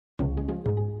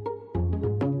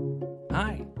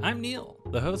I'm Neil,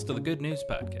 the host of the Good News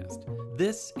Podcast.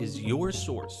 This is your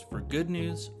source for good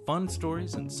news, fun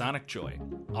stories, and sonic joy.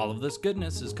 All of this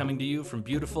goodness is coming to you from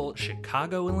beautiful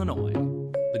Chicago, Illinois.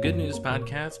 The Good News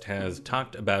Podcast has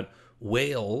talked about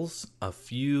whales a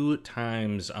few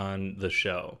times on the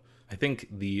show. I think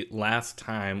the last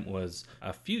time was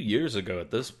a few years ago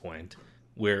at this point,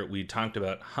 where we talked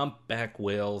about humpback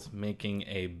whales making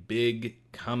a big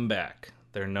comeback.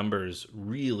 Their numbers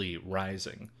really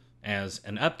rising. As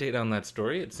an update on that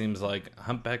story, it seems like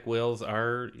humpback whales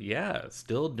are,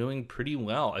 still doing pretty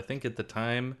well. I think at the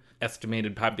time,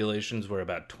 estimated populations were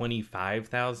about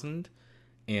 25,000,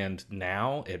 and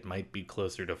now it might be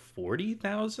closer to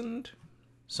 40,000.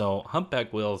 So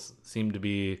humpback whales seem to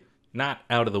be not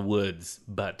out of the woods,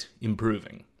 but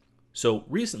improving. So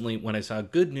recently, when I saw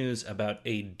good news about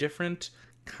a different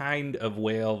kind of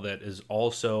whale that is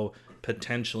also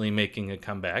potentially making a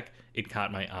comeback, it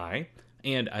caught my eye.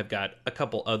 And I've got a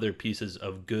couple other pieces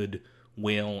of good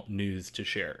whale news to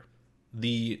share.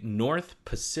 The North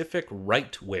Pacific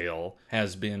right whale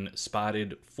has been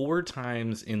spotted 4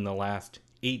 times in the last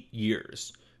 8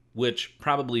 years, which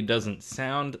probably doesn't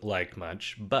sound like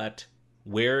much, but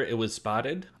where it was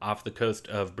spotted, off the coast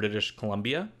of British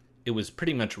Columbia, it was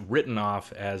pretty much written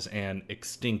off as an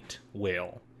extinct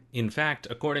whale. In fact,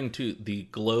 according to the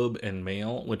Globe and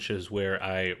Mail, which is where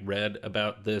I read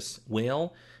about this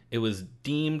whale, it was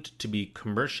deemed to be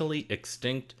commercially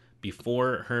extinct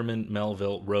before Herman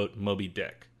Melville wrote Moby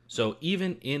Dick. So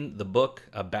even in the book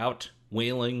about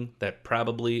whaling that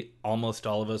probably almost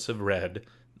all of us have read,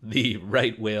 the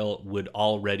right whale would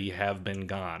already have been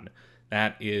gone.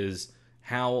 That is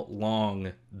how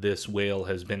long this whale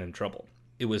has been in trouble.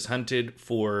 It was hunted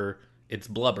for its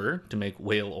blubber to make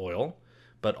whale oil,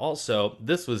 but also,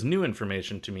 this was new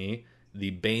information to me,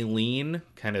 the baleen,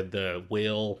 kind of the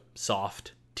whale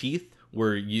soft teeth,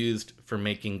 were used for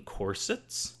making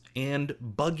corsets and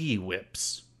buggy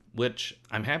whips, which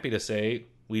I'm happy to say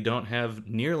we don't have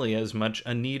nearly as much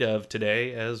a need of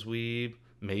today as we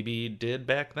maybe did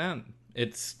back then.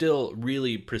 It's still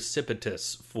really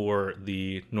precipitous for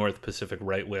the North Pacific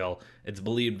right whale. It's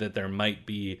believed that there might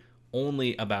be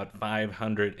only about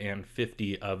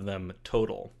 550 of them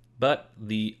total. But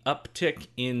the uptick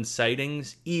in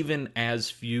sightings, even as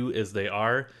few as they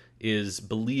are, is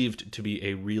believed to be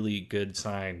a really good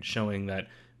sign, showing that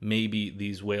maybe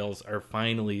these whales are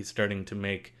finally starting to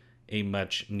make a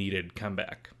much-needed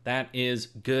comeback. That is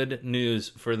good news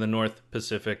for the North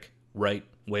Pacific right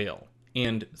whale.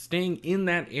 And staying in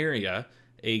that area,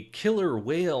 a killer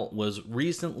whale was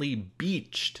recently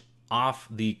beached off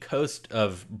the coast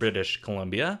of British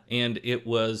Columbia, and it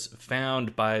was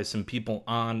found by some people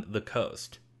on the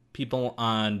coast. People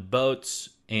on boats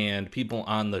and people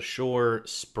on the shore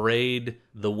sprayed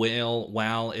the whale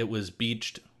while it was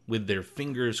beached with their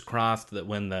fingers crossed that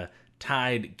when the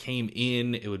tide came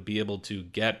in, it would be able to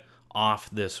get off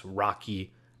this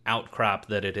rocky outcrop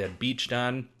that it had beached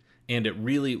on. And it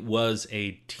really was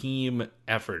a team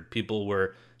effort. People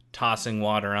were tossing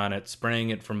water on it, spraying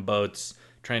it from boats,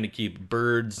 trying to keep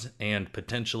birds and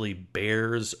potentially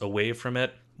bears away from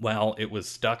it while it was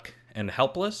stuck and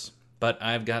helpless. But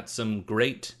I've got some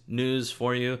great news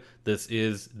for you. This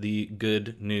is the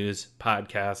Good News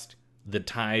Podcast. The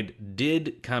tide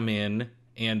did come in,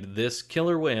 and this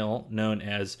killer whale, known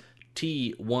as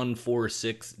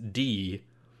T146D,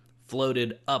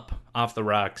 floated up off the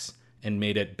rocks and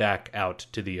made it back out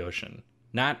to the ocean.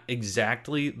 Not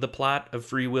exactly the plot of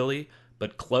Free Willy,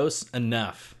 but close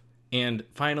enough. And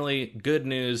finally, good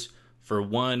news for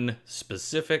one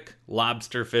specific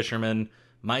lobster fisherman,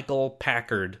 Michael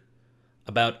Packard.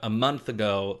 About a month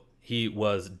ago, he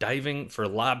was diving for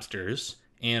lobsters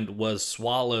and was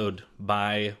swallowed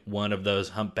by one of those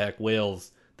humpback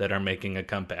whales that are making a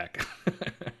comeback.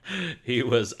 He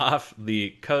was off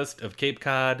the coast of Cape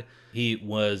Cod. He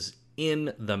was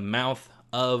in the mouth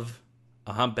of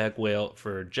a humpback whale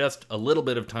for just a little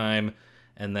bit of time,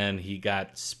 and then he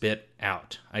got spit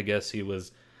out. I guess he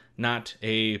was not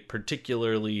a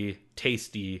particularly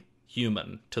tasty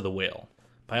human to the whale.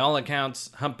 By all accounts,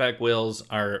 humpback whales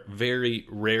are very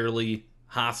rarely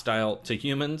hostile to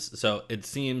humans, so it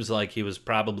seems like he was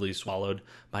probably swallowed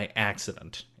by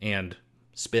accident and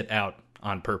spit out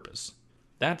on purpose.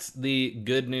 That's the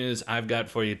good news I've got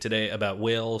for you today about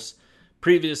whales.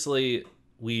 Previously,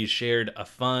 we shared a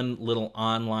fun little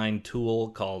online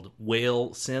tool called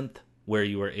WhaleSynth, where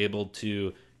you were able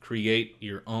to create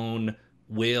your own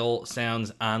whale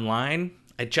sounds online.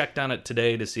 I checked on it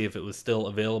today to see if it was still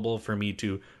available for me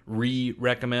to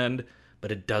re-recommend,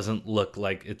 but it doesn't look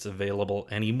like it's available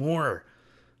anymore.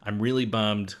 I'm really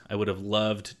bummed. I would have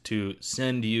loved to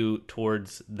send you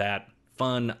towards that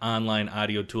fun online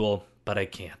audio tool, but I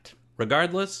can't.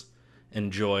 Regardless,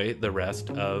 enjoy the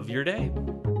rest of your day.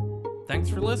 Thanks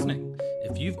for listening.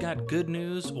 If you've got good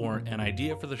news or an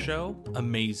idea for the show,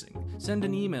 amazing. Send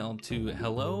an email to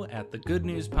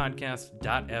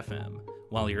hello@thegoodnewspodcast.fm.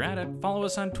 While you're at it, follow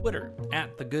us on Twitter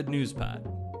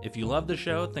 @thegoodnewspod. If you love the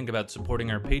show, think about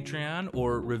supporting our Patreon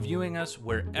or reviewing us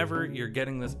wherever you're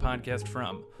getting this podcast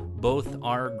from. Both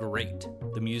are great.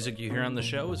 The music you hear on the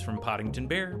show is from Poddington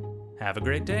Bear. Have a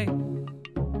great day.